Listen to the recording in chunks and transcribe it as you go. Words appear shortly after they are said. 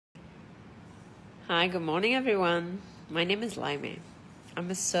Hi, good morning everyone. My name is Laimei.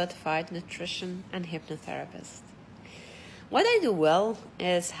 I'm a certified nutrition and hypnotherapist. What I do well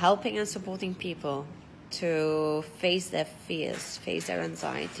is helping and supporting people to face their fears, face their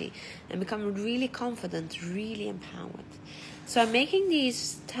anxiety, and become really confident, really empowered. So I'm making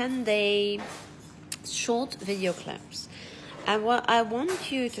these 10-day short video clips. And what I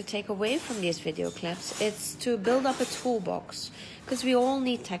want you to take away from these video clips is to build up a toolbox, because we all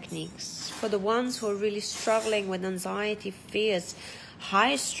need techniques. For the ones who are really struggling with anxiety, fears,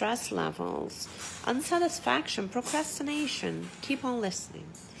 high stress levels, unsatisfaction, procrastination, keep on listening.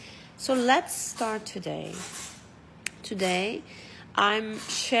 So let's start today. Today, I'm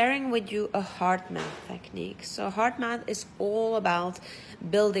sharing with you a heart math technique. So heart math is all about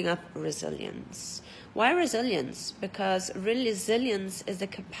building up resilience. Why resilience? Because resilience is the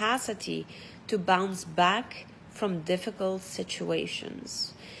capacity to bounce back from difficult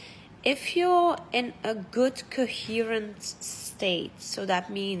situations. If you're in a good, coherent state, so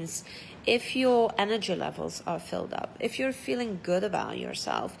that means if your energy levels are filled up, if you're feeling good about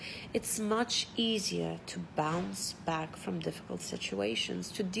yourself, it's much easier to bounce back from difficult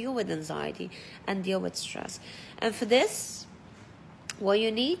situations, to deal with anxiety and deal with stress. And for this, what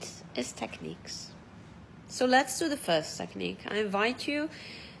you need is techniques. So let's do the first technique. I invite you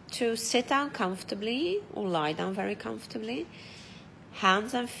to sit down comfortably or lie down very comfortably.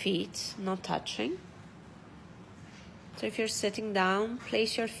 Hands and feet not touching. So if you're sitting down,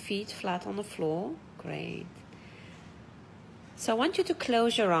 place your feet flat on the floor. Great. So I want you to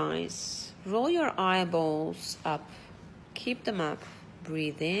close your eyes. Roll your eyeballs up. Keep them up.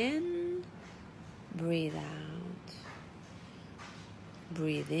 Breathe in. Breathe out.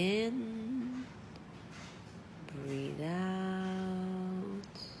 Breathe in. Breathe out.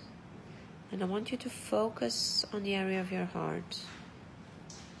 And I want you to focus on the area of your heart.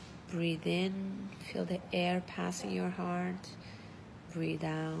 Breathe in, feel the air passing your heart. Breathe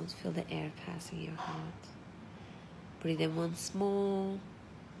out, feel the air passing your heart. Breathe in once more.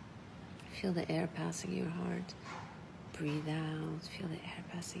 Feel the air passing your heart. Breathe out, feel the air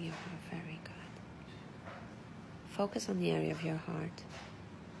passing your heart. Very good. Focus on the area of your heart.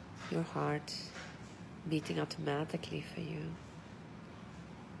 Your heart beating automatically for you.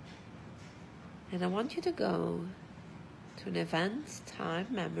 And I want you to go to an event, time,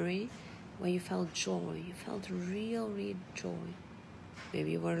 memory, where you felt joy. You felt real joy.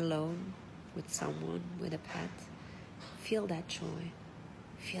 Maybe you were alone with someone, with a pet. Feel that joy.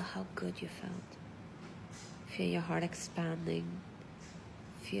 Feel how good you felt. Feel your heart expanding.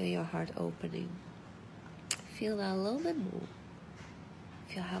 Feel your heart opening. Feel that a little bit more.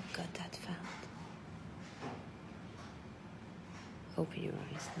 Feel how good that felt. Open your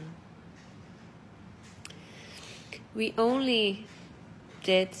eyes now. We only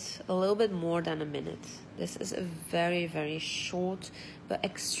did a little bit more than a minute. This is a very, very short but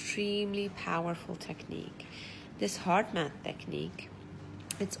extremely powerful technique. This heart math technique,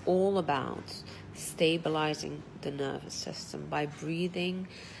 it's all about stabilizing the nervous system by breathing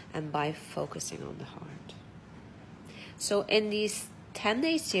and by focusing on the heart. So in these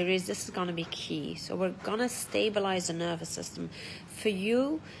 10-day series, this is going to be key. So we're going to stabilize the nervous system for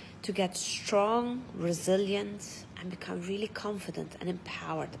you to get strong, resilient, and become really confident and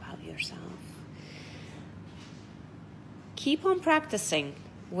empowered about yourself. Keep on practicing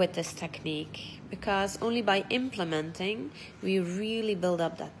with this technique, because only by implementing, we really build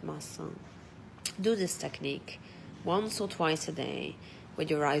up that muscle. Do this technique once or twice a day,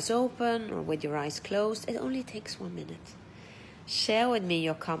 with your eyes open or with your eyes closed. It only takes 1 minute. Share with me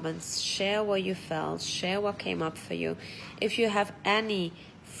your comments, share what you felt, share what came up for you. If you have any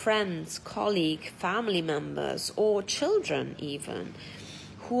friends, colleagues, family members, or children even,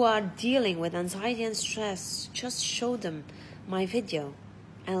 who are dealing with anxiety and stress, just show them my video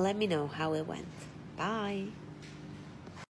and let me know how it went. Bye.